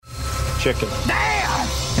chicken.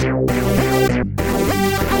 You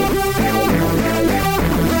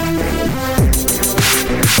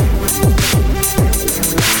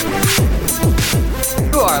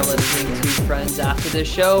are listening to Friends After the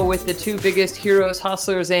Show with the two biggest heroes,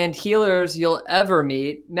 hustlers, and healers you'll ever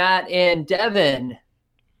meet, Matt and Devin.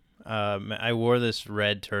 I wore this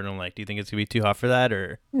red turtleneck. Do you think it's gonna be too hot for that,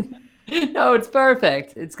 or? No, it's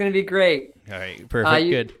perfect. It's going to be great. All right, perfect,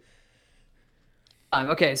 good.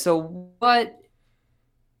 Okay, so what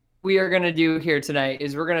we are going to do here tonight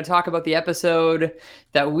is we're going to talk about the episode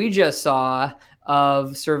that we just saw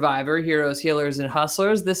of Survivor, Heroes, Healers, and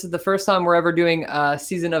Hustlers. This is the first time we're ever doing a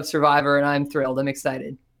season of Survivor, and I'm thrilled. I'm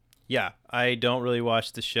excited. Yeah, I don't really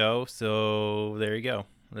watch the show, so there you go.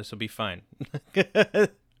 This will be fine.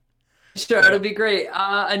 Sure, it'll be great.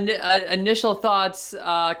 Initial thoughts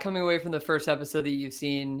coming away from the first episode that you've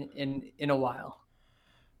seen in a while.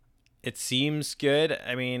 It seems good.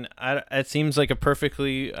 I mean, it seems like a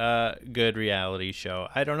perfectly good reality show.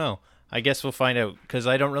 I don't know. I guess we'll find out because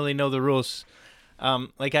I don't really know the rules.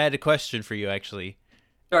 I had a question for you, actually.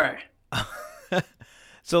 Sure.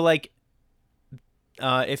 So,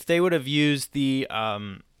 if they would have used the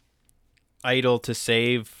idol to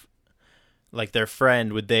save their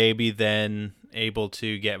friend, would they be then able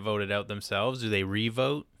to get voted out themselves? Do they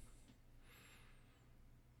re-vote?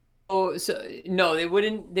 Oh, so no, they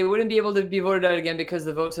wouldn't be able to be voted out again because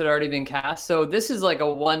the votes had already been cast. So this is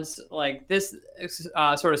this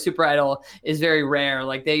sort of super idol is very rare.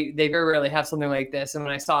 Like they very rarely have something like this. And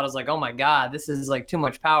when I saw it, I was like, oh my God, this is like too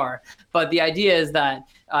much power. But the idea is that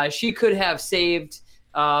she could have saved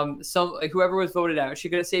whoever was voted out. She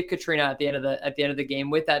could have saved Katrina at the end of the game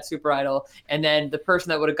with that super idol, and then the person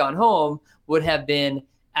that would have gone home would have been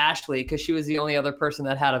Ashley because she was the only other person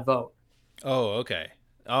that had a vote. Oh, okay.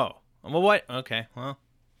 Oh, well, what? Okay, well.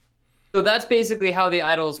 So that's basically how the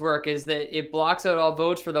idols work: is that it blocks out all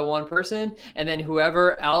votes for the one person, and then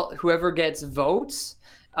whoever gets votes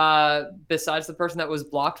besides the person that was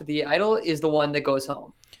blocked with the idol is the one that goes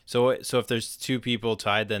home. So if there's two people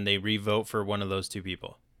tied, then they re-vote for one of those two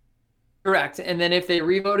people. Correct. And then if they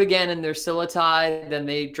re-vote again and they're still a tie, then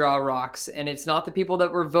they draw rocks. And it's not the people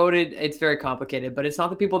that were voted. It's very complicated, but it's not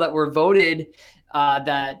the people that were voted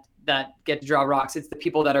that get to draw rocks. It's the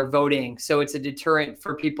people that are voting. So it's a deterrent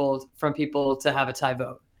for people to have a tie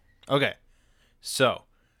vote. Okay. So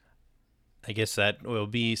I guess that will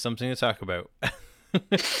be something to talk about.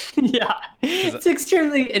 Yeah, it's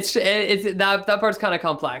extremely it's that part's kind of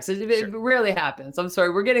complex. It rarely happens. I'm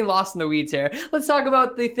sorry, we're getting lost in the weeds here. Let's talk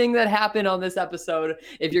about the thing that happened on this episode.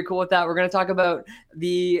 If you're cool with that, we're going to talk about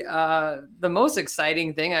the most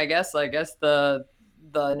exciting thing, I guess the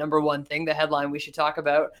number one thing, the headline we should talk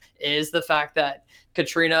about is the fact that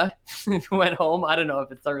Katrina went home. I don't know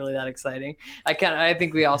if it's not really that exciting. I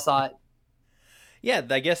think we all saw it. Yeah,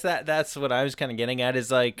 I guess that's what I was kind of getting at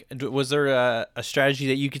is was there a strategy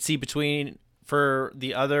that you could see for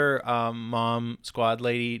the other mom squad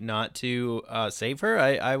lady not to save her?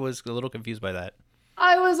 I was a little confused by that.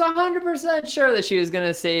 I was 100% sure that she was going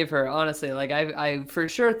to save her, honestly. I for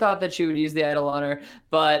sure thought that she would use the idol on her,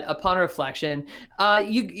 but upon reflection,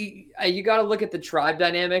 you got to look at the tribe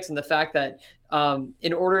dynamics and the fact that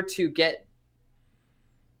in order to get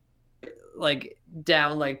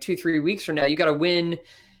down 2-3 weeks from now, you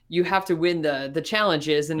have to win the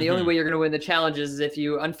challenges, and the only way you're going to win the challenges is if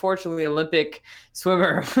you, unfortunately, Olympic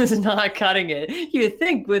swimmer was not cutting it. You'd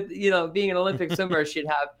think with being an Olympic swimmer should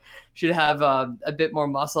have a bit more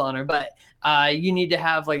muscle on her, but you need to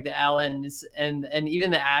have the Allens and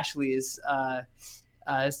even the Ashleys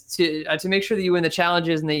to make sure that you win the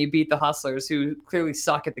challenges and that you beat the hustlers who clearly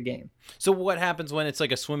suck at the game. So what happens when it's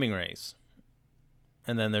like a swimming race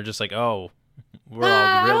and then they're just like, oh, we're all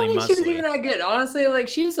really muscly? I don't think she was even that good, honestly.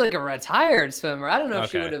 She's a retired swimmer. I don't know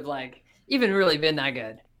if she would have even really been that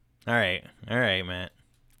good. All right, Matt.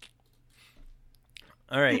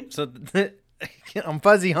 All right, so I'm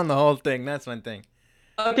fuzzy on the whole thing. That's my thing.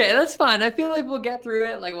 Okay, that's fine. I feel like we'll get through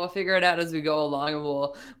it. We'll figure it out as we go along, and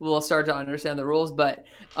we'll start to understand the rules. But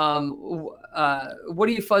what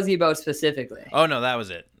are you fuzzy about specifically? Oh no, that was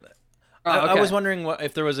it. Oh, okay. I was wondering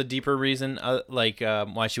if there was a deeper reason,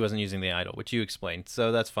 why she wasn't using the idol, which you explained.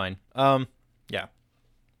 So that's fine. Yeah.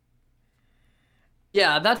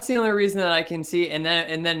 Yeah, that's the only reason that I can see. And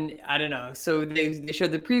then I don't know. So they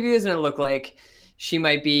showed the previews, and it looked like she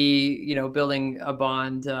might be, building a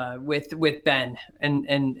bond with Ben,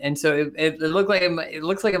 and so it looked like it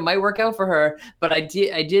looks like it might work out for her. But I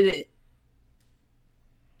did it.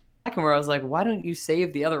 Where I was like, why don't you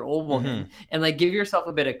save the other old woman and give yourself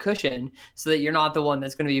a bit of cushion so that you're not the one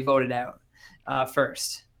that's going to be voted out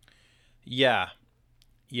first? Yeah.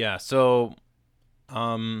 Yeah. So,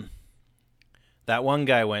 um, that one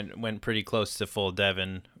guy went pretty close to full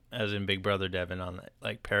Devin, as in Big Brother Devin on that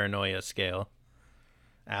like paranoia scale.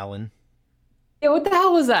 Alan. Yeah, what the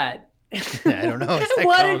hell was that? I don't know. Is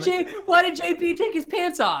that Why did JP take his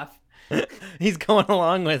pants off? He's going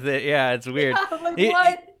along with it. Yeah, it's weird. Like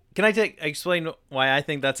what? Can I explain why I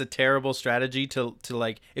think that's a terrible strategy to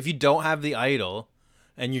like if you don't have the idol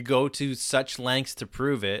and you go to such lengths to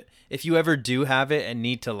prove it, if you ever do have it and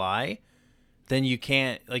need to lie, then you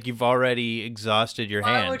can't like you've already exhausted your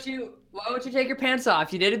hand. Why would you take your pants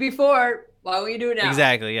off? You did it before. Why won't you do it now?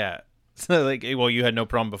 Exactly, yeah. So like well you had no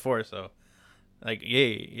problem before, so like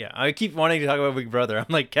yeah. I keep wanting to talk about Big Brother. I'm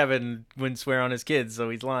like Kevin wouldn't swear on his kids, so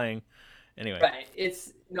he's lying. Anyway. Right.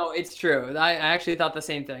 It's true. I actually thought the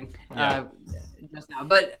same thing Yeah. just now.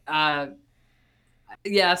 But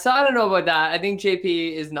yeah, so I don't know about that. I think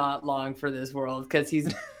JP is not long for this world because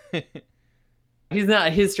he's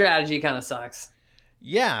not. His strategy kind of sucks.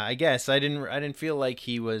 Yeah, I guess I didn't feel like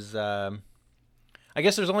he was. I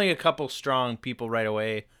guess there's only a couple strong people right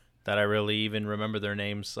away that I really even remember their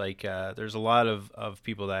names. Like there's a lot of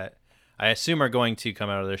people that I assume are going to come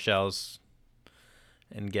out of their shells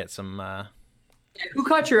and get some. Yeah, who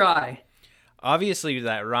caught your eye? Obviously,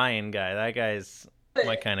 that Ryan guy. That guy's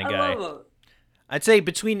my kind of I guy. love him. I'd say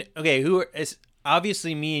between who is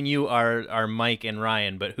obviously me and you are Mike and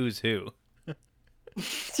Ryan, but who's who?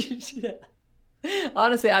 Yeah.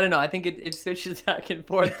 Honestly, I don't know. I think it switches back and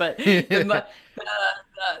forth, but the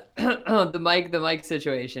Mike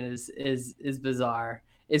situation is bizarre.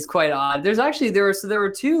 It's quite odd. There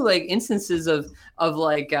were two like instances of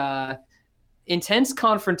like intense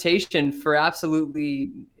confrontation for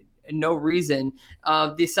absolutely no reason.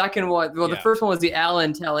 The second one, the first one was the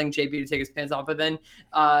Alan telling JP to take his pants off, but then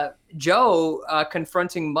Joe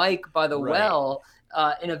confronting Mike by the well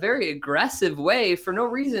in a very aggressive way for no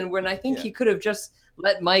reason when I think he could have just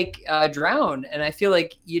let Mike drown. And I feel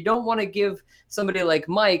like you don't want to give somebody like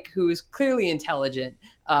Mike, who is clearly intelligent,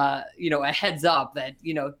 a heads up that,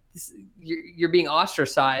 you're being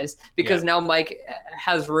ostracized because now Mike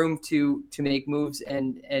has room to make moves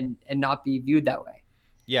and not be viewed that way.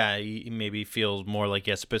 Yeah, he maybe feels more like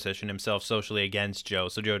he has to position himself socially against Joe.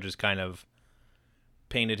 So Joe just kind of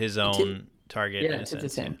painted his own target. Yeah, tipped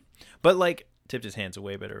his hand. But like tipped his hand's a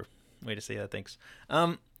way better way to say that. Thanks.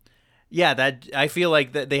 Yeah, that I feel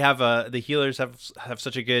like that they have the healers have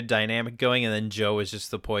such a good dynamic going, and then Joe is just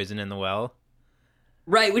the poison in the well.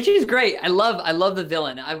 Right, which is great. I love the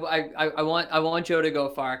villain. I want Joe to go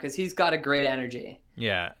far because he's got a great energy.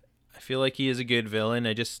 Yeah, I feel like he is a good villain.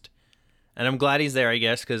 And I'm glad he's there, I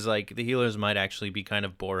guess, because like the healers might actually be kind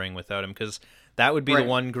of boring without him, because that would be the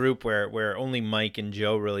one group where only Mike and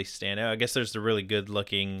Joe really stand out. I guess there's the really good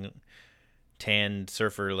looking, tanned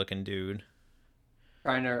surfer looking dude.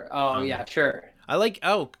 Reiner. Oh yeah, sure. I like.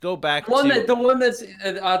 Oh, go back.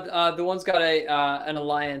 The one's got an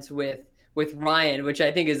alliance with Ryan, which I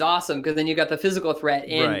think is awesome because then you got the physical threat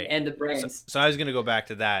and the brains. So I was gonna go back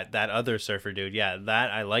to that other surfer dude. Yeah,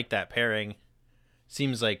 that I like that pairing.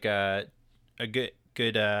 Seems like a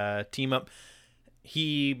good team up.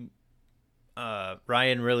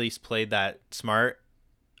 Ryan really played that smart,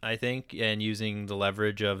 I think, and using the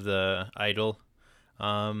leverage of the idol.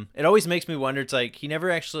 It always makes me wonder. It's like he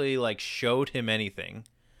never actually like showed him anything,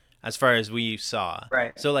 as far as we saw.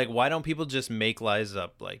 Right. So like, why don't people just make lies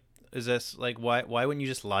up? Like, is this like why wouldn't you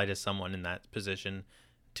just lie to someone in that position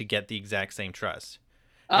to get the exact same trust?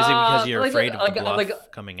 Is it because you're afraid of the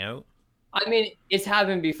bluff coming out? I mean, it's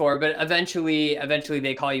happened before, but eventually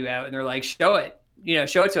they call you out and they're like, show it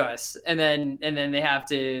to us. And then they have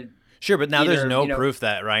to. Sure. But now there's no proof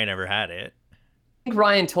that Ryan ever had it. I think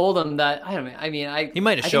Ryan told him that. I don't know. I mean, he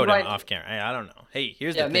might've showed him off camera. I don't know. Hey,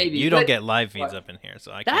 here's the thing. Maybe, you don't get live feeds up in here.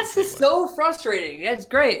 So that's just so frustrating. It's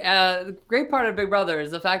great. The great part of Big Brother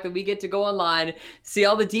is the fact that we get to go online, see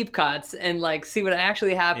all the deep cuts and like see what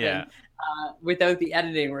actually happened. Yeah. Without the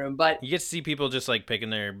editing room, but you get to see people just like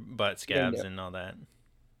picking their butt scabs and all that.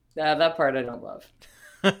 That part I don't love.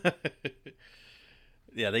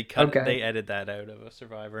 Yeah, they edit that out of a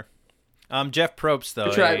Survivor. Jeff Probst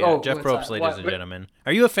though. Jeff Probst, ladies and gentlemen.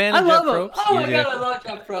 Are you a fan of Jeff Probst? Oh my god, I love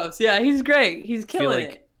Jeff Probst. Yeah, he's great. He's killing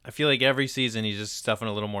it. I feel like every season he's just stuffing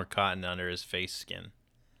a little more cotton under his face skin.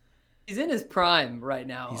 He's in his prime right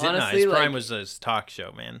now. His prime was his talk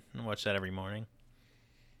show, man. I watch that every morning.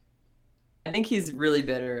 I think he's really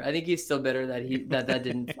bitter. I think he's still bitter that that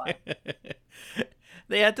didn't fly.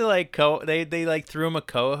 They had to like they like threw him a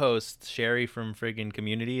co-host, Sherry from friggin'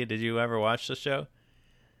 Community. Did you ever watch the show?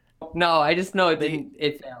 No, I just know it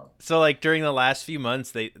failed. So like during the last few months,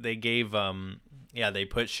 they gave Yeah, they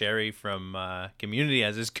put Sherry from Community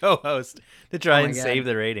as his co-host to try Oh my and God. save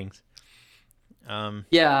the ratings.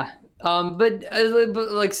 Yeah.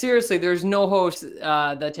 But like seriously, there's no host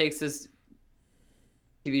that takes this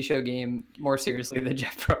TV show game more seriously than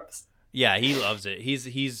Jeff Probst. Yeah, he loves it.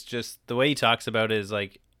 He's just the way he talks about it is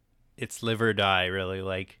like it's live or die, really.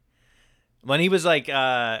 Like when he was like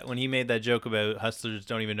when he made that joke about hustlers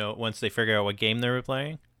don't even know once they figure out what game they were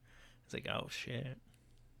playing. It's like, oh shit.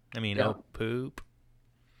 I mean, Yeah. oh poop.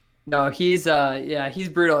 No, he's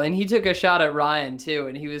brutal, and he took a shot at Ryan too,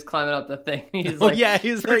 and he was climbing up the thing. He's Oh like, yeah,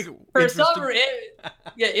 he's like for some interesting.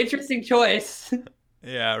 yeah, interesting choice.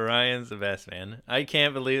 Yeah, Ryan's the best, man. I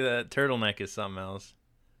can't believe that turtleneck is something else.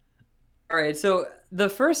 All right, so the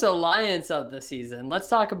first alliance of the season, let's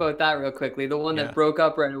talk about that real quickly. The one that Yeah. broke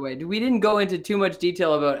up right away. We didn't go into too much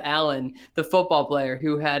detail about Alan, the football player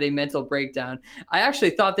who had a mental breakdown. I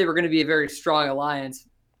actually thought they were going to be a very strong alliance,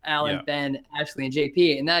 Alan, Yeah. Ben, Ashley, and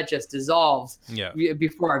JP, and that just dissolved Yeah.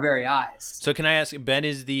 before our very eyes. So can I ask? Ben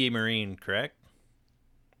is the Marine, correct?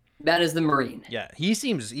 Ben is the Marine. Yeah, he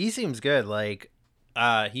seems good. Like,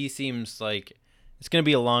 he seems like it's gonna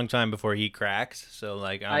be a long time before he cracks. So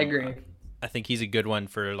like, I agree. I think he's a good one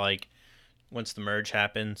for like once the merge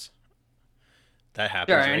happens. That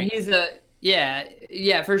happens, Sure, right? and he's a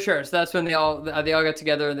yeah, for sure. So that's when they all get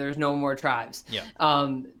together and there's no more tribes. Yeah.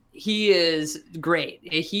 He is great.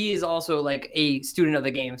 He is also like a student of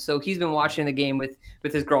the game, so he's been watching the game with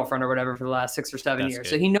his girlfriend or whatever for the last 6 or 7 That's years.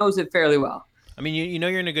 good. So he knows it fairly well. I mean, you know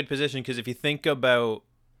you're in a good position because if you think about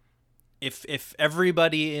if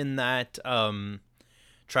everybody in that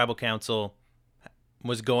tribal council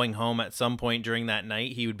was going home at some point during that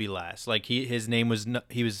night, he would be last. Like his name was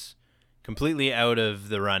he was completely out of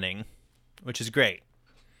the running, which is great.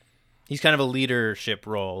 He's kind of a leadership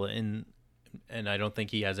role and I don't think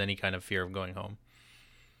he has any kind of fear of going home.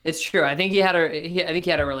 It's true. I think he had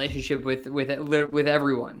a relationship with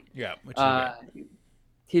everyone. Yeah, which is great.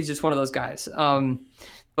 He's just one of those guys.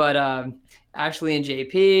 But Ashley and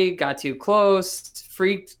JP got too close,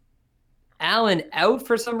 freaked Alan out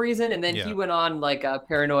for some reason, and then he went on like a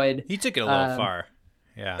paranoid. He took it a little far.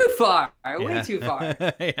 Yeah. Too far. Way too far.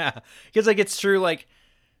 Yeah. Because like it's true, like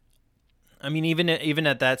I mean even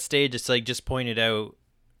at that stage it's like just pointed out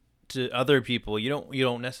to other people. You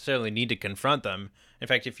don't necessarily need to confront them. In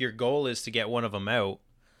fact, if your goal is to get one of them out,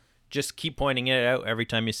 just keep pointing it out every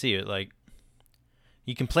time you see it. Like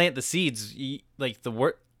you can plant the seeds. You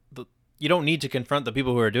don't need to confront the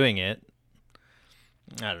people who are doing it.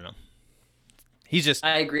 I don't know. He's just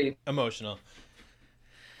I agree. Emotional.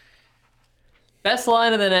 Best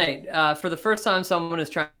line of the night. For the first time, someone is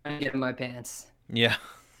trying to get in my pants. Yeah.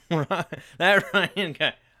 That Ryan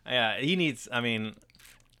guy. Yeah, he needs. I mean,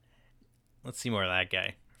 let's see more of that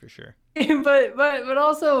guy for sure. but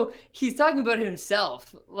also he's talking about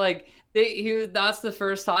himself. Like that's the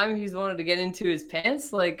first time he's wanted to get into his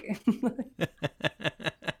pants. Like.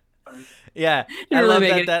 Yeah, I really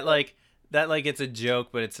love that like it's a joke,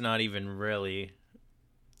 but it's not even really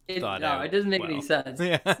thought out. It doesn't make any sense.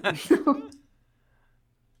 Yeah.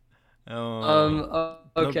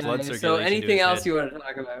 Okay. blood So circulation to anything his else head. you want to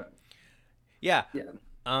talk about? Yeah.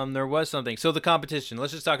 Yeah. There was something. So the competition.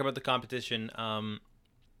 Let's just talk about the competition.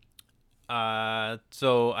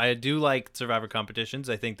 So I do like Survivor competitions.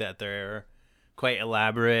 I think that they're quite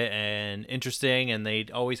elaborate and interesting, and they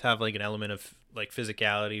always have like an element of like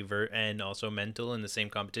physicality and also mental in the same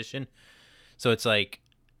competition. So it's like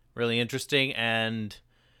really interesting. And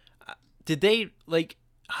did they like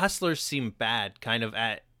Hustlers seem bad kind of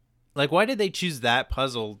at like why did they choose that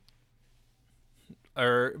puzzle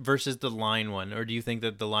or versus the line one, or do you think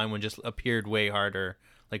that the line one just appeared way harder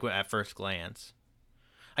like at first glance?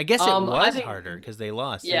 I guess it was harder because they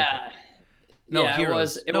lost. Yeah. No, yeah,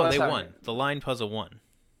 Heroes. It was they harder. won. The line puzzle won.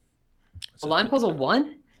 The line puzzle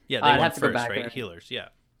won? Yeah, they I'd won have to go first, back right? there. Healers, yeah.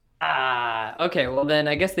 Okay. Well, then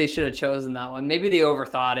I guess they should have chosen that one. Maybe they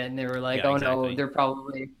overthought it and they were like, Yeah, "Oh exactly. no, they're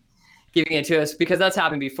probably giving it to us," because that's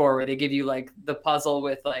happened before, where they give you like the puzzle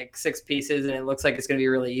with like 6 pieces and it looks like it's going to be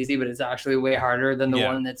really easy, but it's actually way harder than the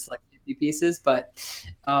Yeah. one that's like 50 pieces. But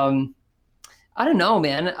I don't know,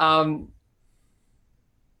 man.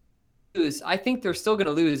 I think they're still going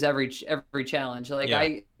to lose every challenge. Like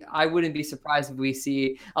Yeah. I wouldn't be surprised if we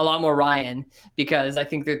see a lot more Ryan, because I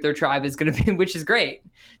think that their tribe is going to be, which is great.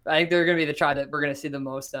 I think they're going to be the tribe that we're going to see the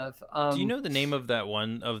most of. Do you know the name of that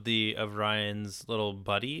one of Ryan's little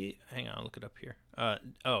buddy? Hang on, I'll look it up here.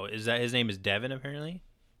 Is that his name is Devin apparently?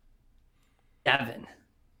 Devin?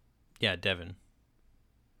 Yeah, Devin.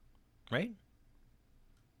 Right?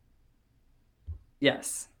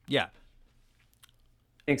 Yes, Yeah.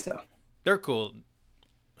 I think so. They're cool.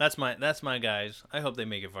 That's my guys. I hope they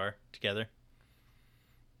make it far together.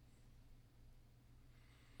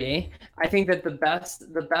 I think that the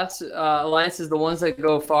best alliances, the ones that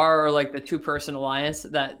go far, are like the two-person alliance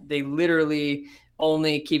that they literally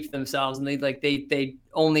only keep themselves and they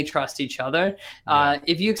only trust each other. Yeah.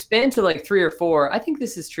 If you expand to like three or four, I think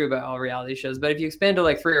this is true about all reality shows, but if you expand to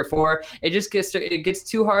like three or four, it gets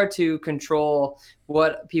too hard to control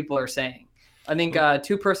what people are saying. I think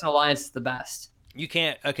two-person alliance is the best. You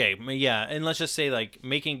can't. Okay, yeah, and let's just say like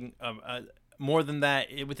making more than that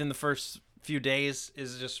within the first few days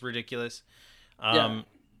is just ridiculous. Yeah.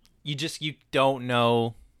 You don't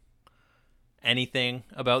know anything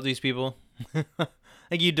about these people.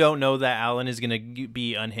 Like you don't know that Alan is gonna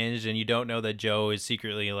be unhinged, and you don't know that Joe is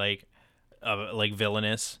secretly like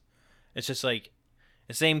villainous. It's just like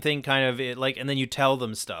the same thing, kind of like, and then you tell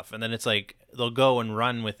them stuff, and then it's like they'll go and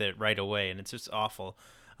run with it right away, and it's just awful.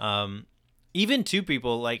 Even two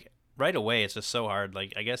people, like right away, it's just so hard.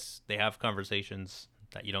 Like I guess they have conversations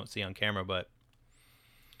that you don't see on camera, but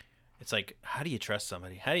it's like, how do you trust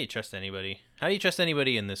somebody? How do you trust anybody? How do you trust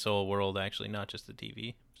anybody in this whole world? Actually, not just the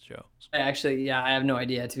TV show. Actually, yeah, I have no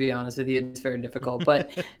idea, to be honest with you. It's very difficult.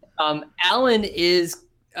 But Alan is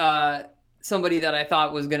somebody that I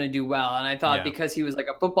thought was going to do well. And I thought because he was like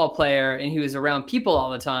a football player and he was around people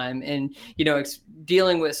all the time and,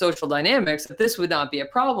 dealing with social dynamics, that this would not be a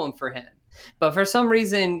problem for him. But for some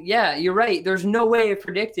reason, yeah, you're right. There's no way of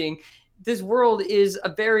predicting. This world is a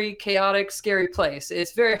very chaotic, scary place.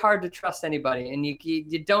 It's very hard to trust anybody. And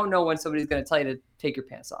you don't know when somebody's going to tell you to take your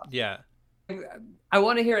pants off. Yeah. I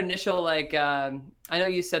want to hear initial, I know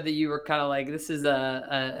you said that you were kind of like, this is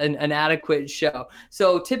an adequate show.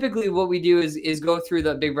 So typically what we do is go through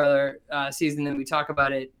the Big Brother season and we talk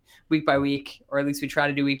about it week by week, or at least we try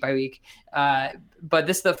to do week by week. But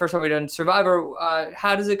this is the first time we've done Survivor.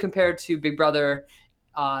 How does it compare to Big Brother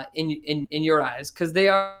in your eyes? Because they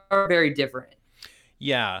are very different.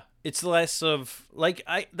 Yeah. It's less of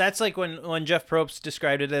that's like when Jeff Probst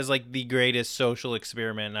described it as like the greatest social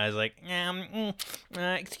experiment, and I was like,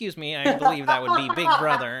 excuse me, I believe that would be Big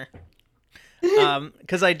Brother.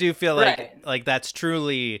 Because I do feel like that's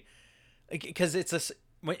truly, because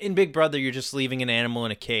in Big Brother you're just leaving an animal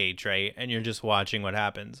in a cage, right, and you're just watching what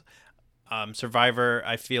happens. Survivor,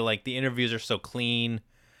 I feel like the interviews are so clean.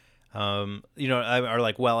 Are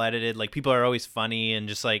like well edited. Like people are always funny, and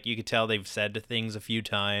just like you could tell they've said things a few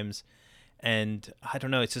times. And I don't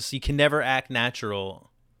know, it's just you can never act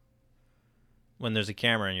natural when there's a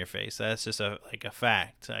camera in your face. That's just a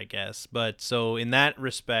fact, I guess. But so in that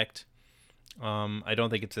respect, I don't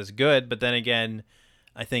think it's as good. But then again,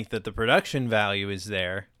 I think that the production value is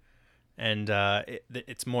there, and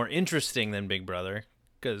it's more interesting than Big Brother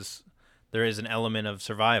because there is an element of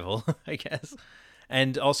survival, I guess.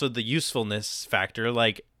 And also the usefulness factor.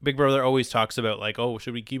 Like Big Brother always talks about like, oh,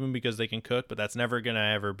 should we keep them because they can cook? But that's never going to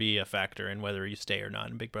ever be a factor in whether you stay or not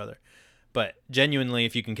in Big Brother. But genuinely,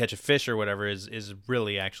 if you can catch a fish or whatever is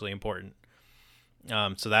really actually important.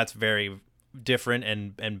 So that's very different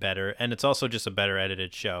and better. And it's also just a better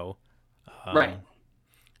edited show. Right.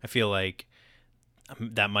 I feel like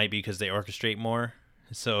that might be because they orchestrate more.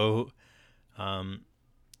 So, and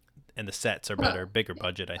the sets are better, bigger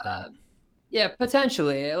budget, I think. Yeah,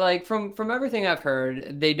 potentially. Like from everything I've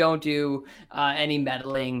heard, they don't do any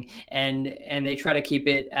meddling, and they try to keep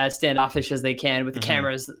it as standoffish as they can with the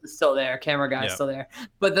cameras still there, camera guys still there.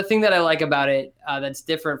 But the thing that I like about it that's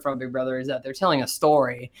different from Big Brother is that they're telling a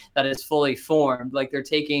story that is fully formed. Like they're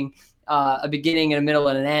taking a beginning and a middle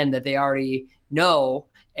and an end that they already know,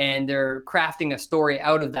 and they're crafting a story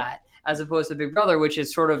out of that, as opposed to Big Brother, which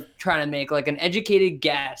is sort of trying to make like an educated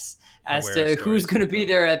guess as to who's going to be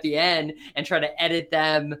there at the end and try to edit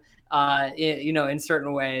them, in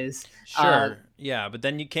certain ways. Sure. Yeah. But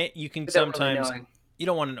then you can sometimes, really you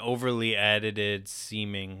don't want an overly edited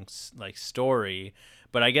seeming like story,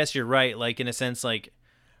 but I guess you're right. Like in a sense, like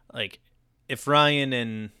if Ryan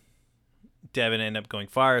and Devin end up going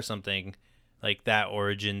far or something, like that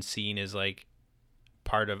origin scene is like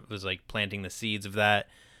was like planting the seeds of that,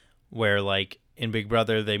 where like in Big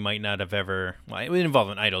Brother they might not have ever, well, it would involve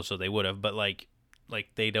an idol, so they would have, but like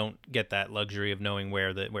they don't get that luxury of knowing where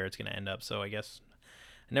it's going to end up. So I guess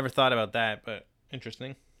I never thought about that, but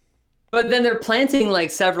interesting. But then they're planting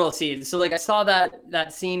like several seeds. So like I saw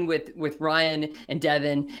that scene with Ryan and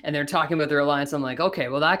Devin, and they're talking about their alliance. I'm like, okay,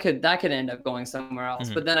 well that could end up going somewhere else.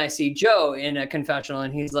 But then I see Joe in a confessional,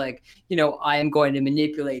 and he's like, I am going to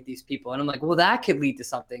manipulate these people, and I'm like, well, that could lead to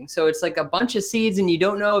something. So it's like a bunch of seeds, and you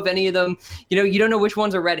don't know if any of them, you don't know which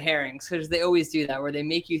ones are red herrings, because they always do that, where they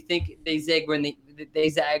make you think they zig when they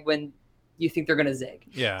zag when you think they're gonna zig.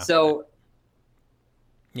 Yeah. So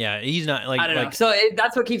Yeah, he's not like I don't know. So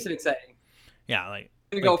that's what keeps it exciting. yeah, like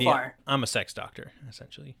It's gonna go far. I'm a sex doctor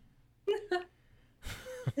essentially.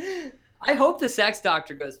 I hope the sex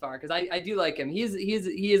doctor goes far because I do like him. He is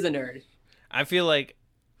a nerd. I feel like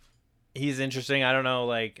he's interesting. I don't know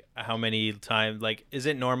like how many times like is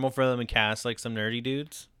it normal for them to cast like some nerdy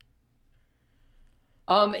dudes?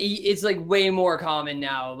 It's like way more common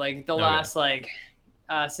now. Like the last like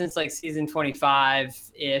since like season 25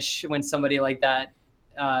 ish, when somebody like that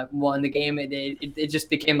won the game, it just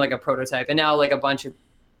became like a prototype, and now like a bunch of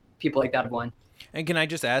people like that have won. And can I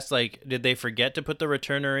just ask, like, did they forget to put the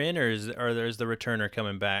returner in, or there's the returner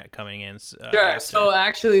coming in? Sure. So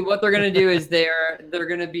actually, what they're gonna do is they're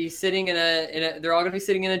gonna be sitting they're all gonna be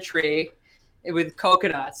sitting in a tree with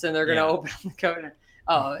coconuts, and they're gonna open the coconut.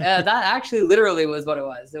 Oh, that actually literally was what it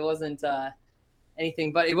was. It wasn't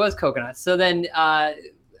anything, but it was coconuts. So then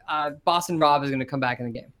Boston Rob is gonna come back in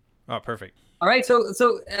the game. Oh, perfect. All right, so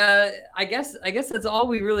I guess that's all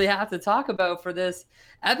we really have to talk about for this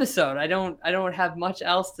episode. I don't have much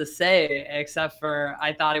else to say except for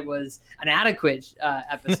I thought it was an adequate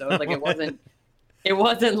episode. Like it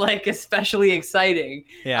wasn't like especially exciting.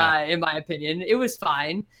 In my opinion, it was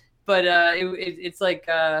fine, but it's like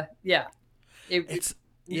it's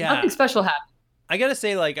nothing special happened. I gotta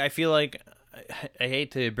say, like, I feel like I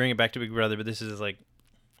hate to bring it back to Big Brother, but this is like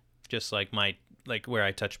just like my like where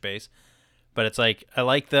I touch base. But it's like I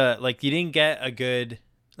like you didn't get a good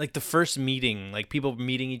like the first meeting, like people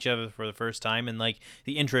meeting each other for the first time, and like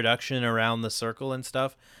the introduction around the circle and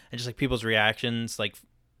stuff, and just like people's reactions, like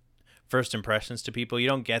first impressions to people. You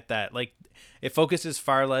don't get that. Like it focuses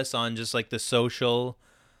far less on just like the social,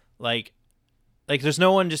 like there's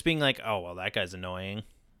no one just being like, oh well, that guy's annoying.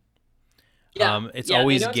 Yeah, it's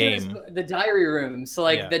always game. The diary rooms, so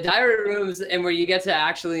like the diary rooms, and where you get to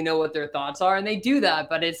actually know what their thoughts are, and they do that,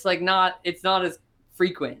 but it's like it's not as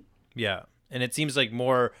frequent. Yeah, and it seems like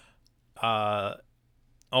more,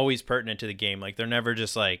 always pertinent to the game. Like they're never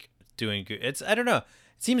just like doing good. It's I don't know. It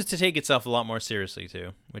seems to take itself a lot more seriously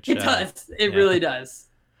too, which it does. It really does.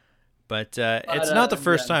 But it's not the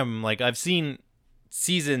first time. Like I've seen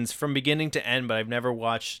seasons from beginning to end, but I've never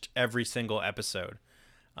watched every single episode.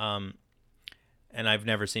 And I've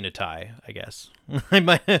never seen a tie, I guess.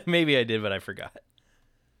 Maybe I did, but I forgot.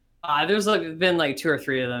 There's been like 2 or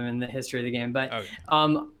 3 of them in the history of the game, but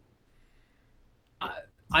I'm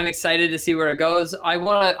excited to see where it goes. I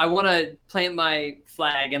wanna plant my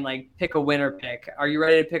flag and like pick a winner pick. Are you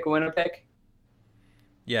ready to pick a winner pick?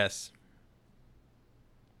 Yes.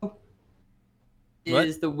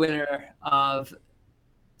 Is the winner of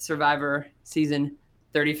Survivor season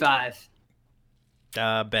 35?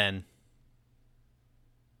 Ben.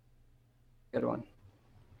 Good one.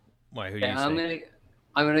 Why? Who do you say?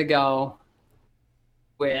 I'm gonna go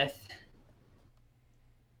with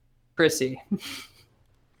Chrissy.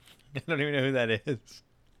 I don't even know who that is.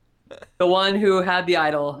 The one who had the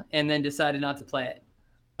idol and then decided not to play it.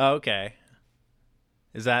 Oh, okay.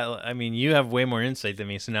 Is that? I mean, you have way more insight than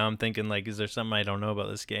me, so now I'm thinking like, is there something I don't know about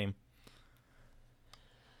this game?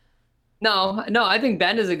 No. I think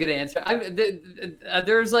Ben is a good answer.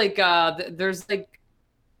 There's like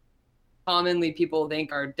commonly people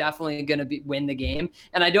think are definitely going to win the game,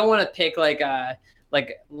 and I don't want to pick like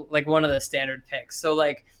one of the standard picks. So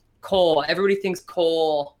like Cole, everybody thinks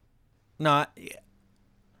Cole. Not.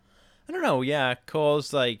 I don't know. Yeah,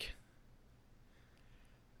 Cole's like.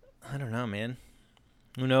 I don't know, man.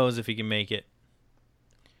 Who knows if he can make it?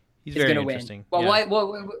 He's very interesting. Win.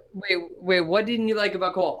 Well, yeah. Wait. What didn't you like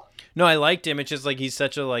about Cole? No, I liked him. It's just like he's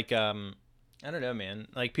such a like I don't know, man.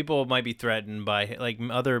 Like people might be threatened by like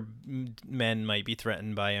other men might be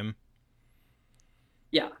threatened by him.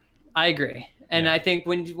 Yeah, I agree. And I think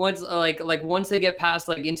once they get past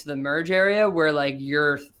like into the merge area where like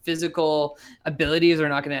your physical abilities are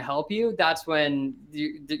not going to help you, that's when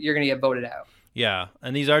you're going to get voted out. Yeah,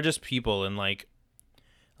 and these are just people, and like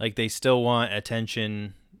they still want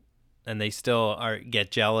attention, and they still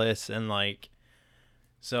get jealous, and like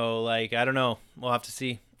so like I don't know. We'll have to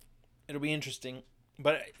see. It'll be interesting.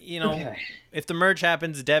 But, you know, if the merge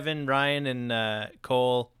happens, Devin, Ryan, and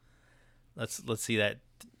Cole, let's see that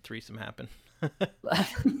threesome happen.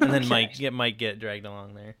 And then Mike get dragged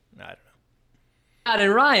along there. No, I don't know. God,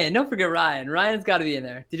 and Ryan. Don't forget Ryan. Ryan's got to be in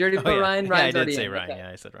there. Did you already put Ryan? Ryan's I did say Ryan. Okay. Yeah,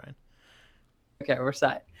 I said Ryan. Okay, we're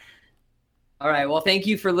set. All right. Well, thank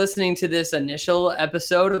you for listening to this initial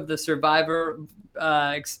episode of the Survivor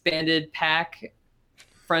expanded pack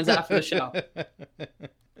Friends After the Show.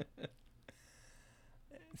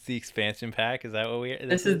 It's the expansion pack. Is that what we?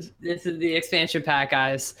 This is the expansion pack,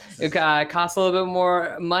 guys. It costs a little bit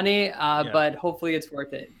more money, Yeah. but hopefully it's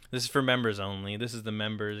worth it. This is for members only. This is the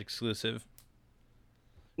members exclusive.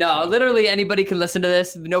 No, literally anybody can listen to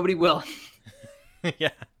this. Nobody will. Yeah.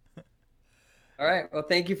 All right. Well,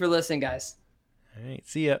 thank you for listening, guys. All right.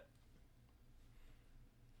 See ya.